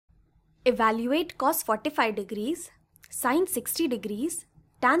Evaluate cos 45 degrees, sin 60 degrees,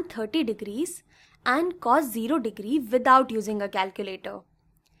 tan 30 degrees and cos 0 degree without using a calculator.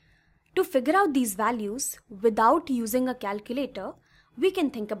 To figure out these values without using a calculator, we can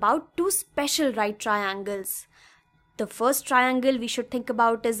think about two special right triangles. The first triangle we should think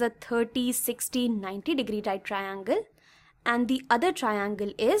about is a 30, 60, 90 degree right triangle, and the other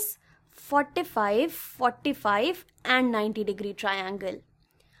triangle is 45, 45 and 90 degree triangle.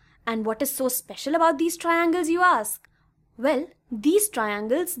 And what is so special about these triangles, you ask? Well, these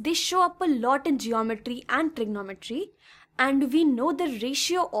triangles, they show up a lot in geometry and trigonometry, and we know the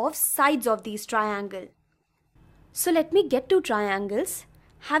ratio of sides of these triangles. So let me get two triangles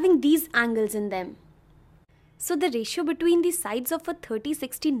having these angles in them. So the ratio between the sides of a 30,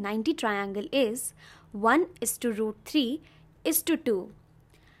 60, 90 triangle is 1:√3:2.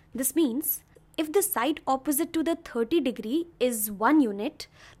 This means if the side opposite to the 30 degree is 1 unit,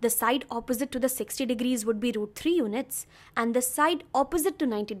 the side opposite to the 60 degrees would be √3 units, and the side opposite to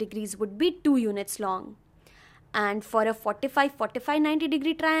 90 degrees would be 2 units long. And for a 45, 45, 90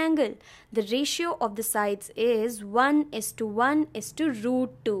 degree triangle, the ratio of the sides is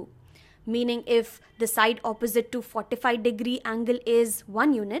 1:1:√2. Meaning if the side opposite to 45 degree angle is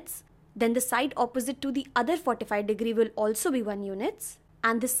 1 units, then the side opposite to the other 45 degree will also be 1 units.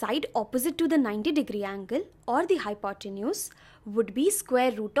 And the side opposite to the 90 degree angle or the hypotenuse would be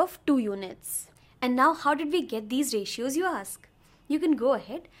square root of 2 units. And now how did we get these ratios, you ask? You can go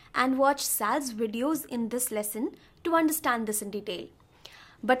ahead and watch Sal's videos in this lesson to understand this in detail.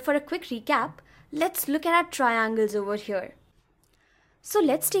 But for a quick recap, let's look at our triangles over here. So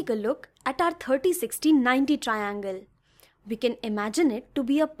let's take a look at our 30, 60, 90 triangle. We can imagine it to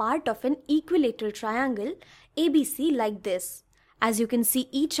be a part of an equilateral triangle ABC like this. As you can see,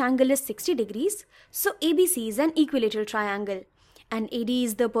 each angle is 60 degrees, so ABC is an equilateral triangle, and AD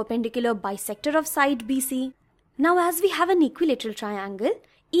is the perpendicular bisector of side BC. Now as we have an equilateral triangle,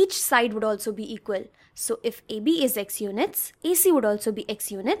 each side would also be equal. So if AB is x units, AC would also be x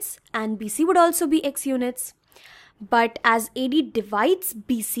units, and BC would also be x units. But as AD divides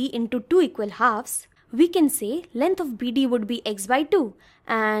BC into two equal halves, we can say length of BD would be x by 2,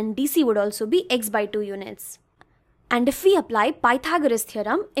 and DC would also be x by 2 units. And if we apply Pythagoras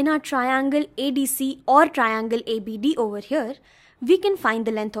theorem in our triangle ADC or triangle ABD over here, we can find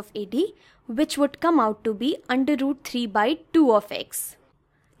the length of AD, which would come out to be √3 by 2 of x.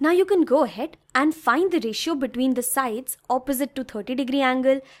 Now you can go ahead and find the ratio between the sides opposite to 30 degree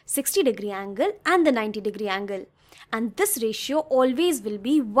angle, 60 degree angle and the 90 degree angle. And this ratio always will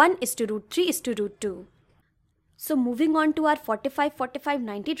be 1:√3:2. So moving on to our 45, 45,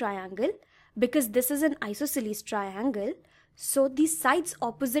 90 triangle, because this is an isosceles triangle, so the sides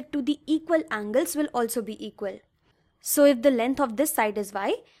opposite to the equal angles will also be equal. So if the length of this side is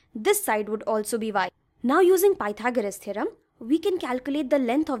y, this side would also be y. Now using Pythagoras theorem, we can calculate the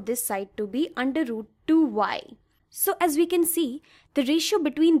length of this side to be √2y. So as we can see, the ratio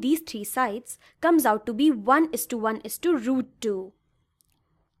between these three sides comes out to be 1:1:√2.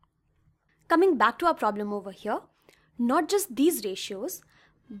 Coming back to our problem over here, not just these ratios,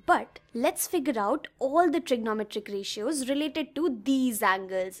 but let's figure out all the trigonometric ratios related to these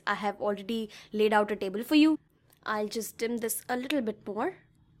angles. I have already laid out a table for you. I'll just dim this a little bit more.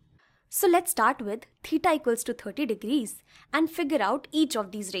 So let's start with theta equals to 30 degrees and figure out each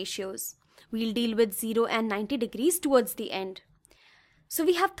of these ratios. We'll deal with 0 and 90 degrees towards the end. So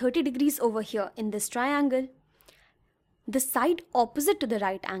we have 30 degrees over here in this triangle. The side opposite to the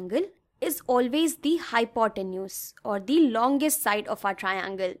right angle is always the hypotenuse or the longest side of our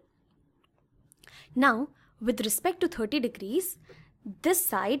triangle. Now, with respect to 30 degrees, this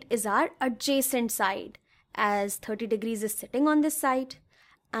side is our adjacent side, as 30 degrees is sitting on this side,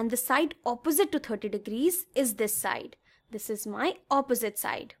 and the side opposite to 30 degrees is this side. This is my opposite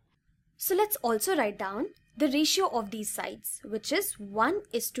side. So let's also write down the ratio of these sides, which is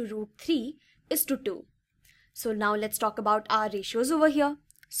 1:√3:2. So now let's talk about our ratios over here.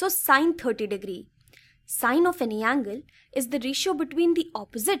 So sine 30 degree. Sine of any angle is the ratio between the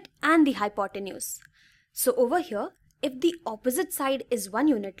opposite and the hypotenuse. So over here, if the opposite side is 1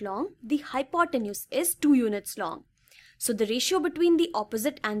 unit long, the hypotenuse is 2 units long. So the ratio between the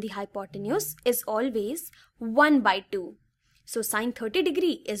opposite and the hypotenuse is always 1/2. So sine 30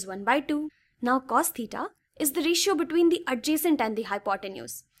 degree is 1/2. Now cos theta is the ratio between the adjacent and the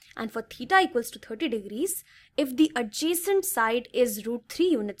hypotenuse. And for theta equals to 30 degrees, if the adjacent side is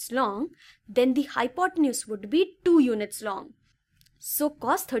 √3 units long, then the hypotenuse would be 2 units long. So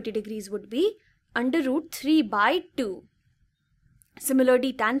cos 30 degrees would be √3/2.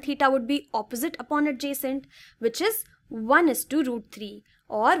 Similarly, tan theta would be opposite upon adjacent, which is 1:√3,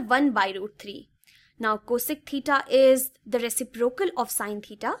 or 1 by root 3. Now cosec theta is the reciprocal of sine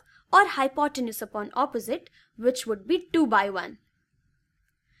theta or hypotenuse upon opposite, which would be 2 by 1.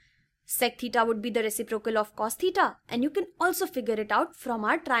 Sec theta would be the reciprocal of cos theta, and you can also figure it out from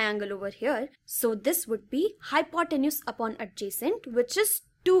our triangle over here. So this would be hypotenuse upon adjacent, which is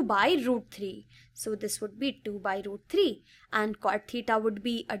 2 by root 3. So this would be 2 by root 3, and cot theta would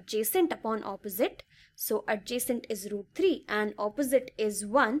be adjacent upon opposite. So adjacent is root 3 and opposite is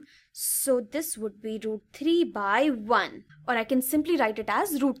 1. So this would be root 3 by 1, or I can simply write it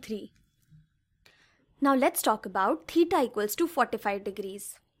as root 3. Now let's talk about theta equals to 45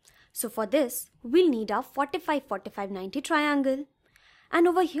 degrees. So for this, we'll need a 45-45-90 triangle. And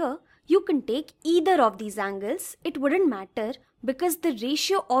over here, you can take either of these angles. It wouldn't matter because the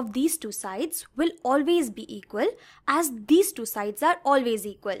ratio of these two sides will always be equal, as these two sides are always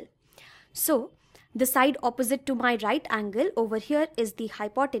equal. So the side opposite to my right angle over here is the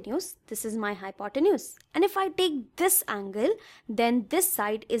hypotenuse. This is my hypotenuse. And if I take this angle, then this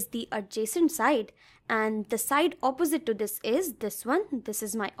side is the adjacent side. And the side opposite to this is this one. This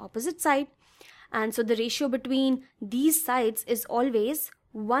is my opposite side. And so the ratio between these sides is always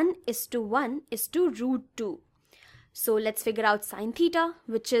 1:1 is to root 2. So let's figure out sine theta,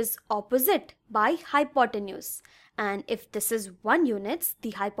 which is opposite by hypotenuse. And if this is 1 units,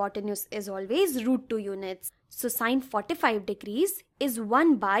 the hypotenuse is always root 2 units. So sine 45 degrees is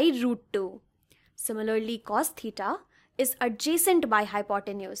 1 by root 2. Similarly, cos theta is adjacent by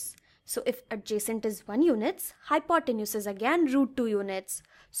hypotenuse. So if adjacent is 1 units, hypotenuse is again root 2 units.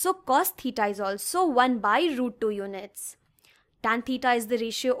 So cos theta is also 1 by root 2 units. Tan theta is the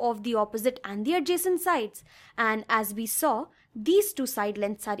ratio of the opposite and the adjacent sides. And as we saw, these two side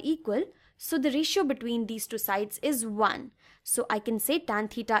lengths are equal. So the ratio between these two sides is 1. So I can say tan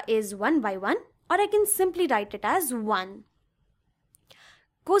theta is 1 by 1, or I can simply write it as 1.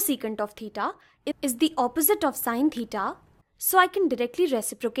 Cosecant of theta is the opposite of sine theta. So I can directly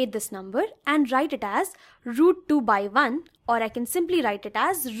reciprocate this number and write it as root 2 by 1, or I can simply write it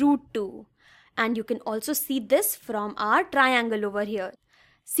as root 2. And you can also see this from our triangle over here.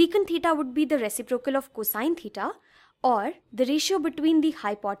 Secant theta would be the reciprocal of cosine theta, or the ratio between the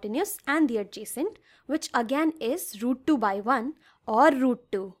hypotenuse and the adjacent, which again is root 2 by 1 or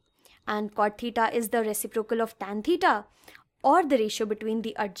root 2. And cot theta is the reciprocal of tan theta, or the ratio between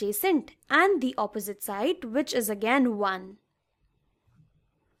the adjacent and the opposite side, which is again 1.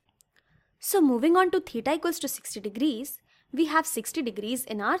 So moving on to theta equals to 60 degrees, we have 60 degrees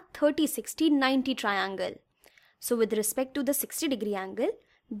in our 30-60-90 triangle. So with respect to the 60 degree angle,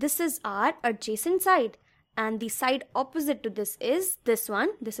 this is our adjacent side, and the side opposite to this is this one.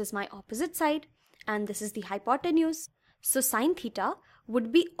 This is my opposite side, and this is the hypotenuse. So sine theta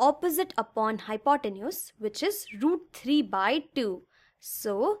would be opposite upon hypotenuse, which is root 3 by 2.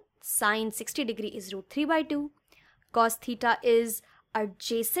 So sine 60 degree is root 3 by 2. Cos theta is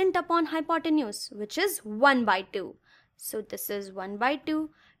adjacent upon hypotenuse, which is 1 by 2. So this is 1 by 2.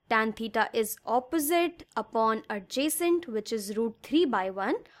 Tan theta is opposite upon adjacent, which is root 3 by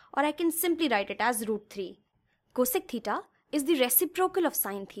 1, or I can simply write it as root 3. Cosec theta is the reciprocal of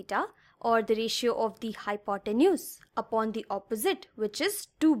sine theta, or the ratio of the hypotenuse upon the opposite, which is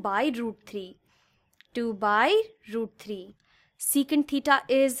 2 by root 3. 2 by root 3. Secant theta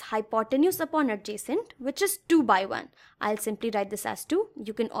is hypotenuse upon adjacent, which is 2 by 1. I'll simply write this as 2.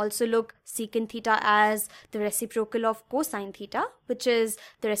 You can also look secant theta as the reciprocal of cosine theta, which is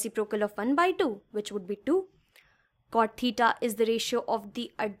the reciprocal of 1 by 2, which would be 2. Cot theta is the ratio of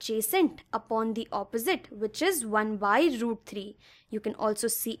the adjacent upon the opposite, which is 1 by root 3. You can also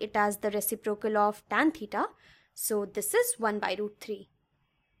see it as the reciprocal of tan theta. So this is 1 by root 3.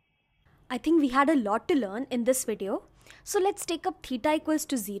 I think we had a lot to learn in this video. So let's take up theta equals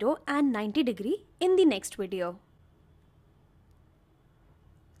to 0 and 90 degree in the next video.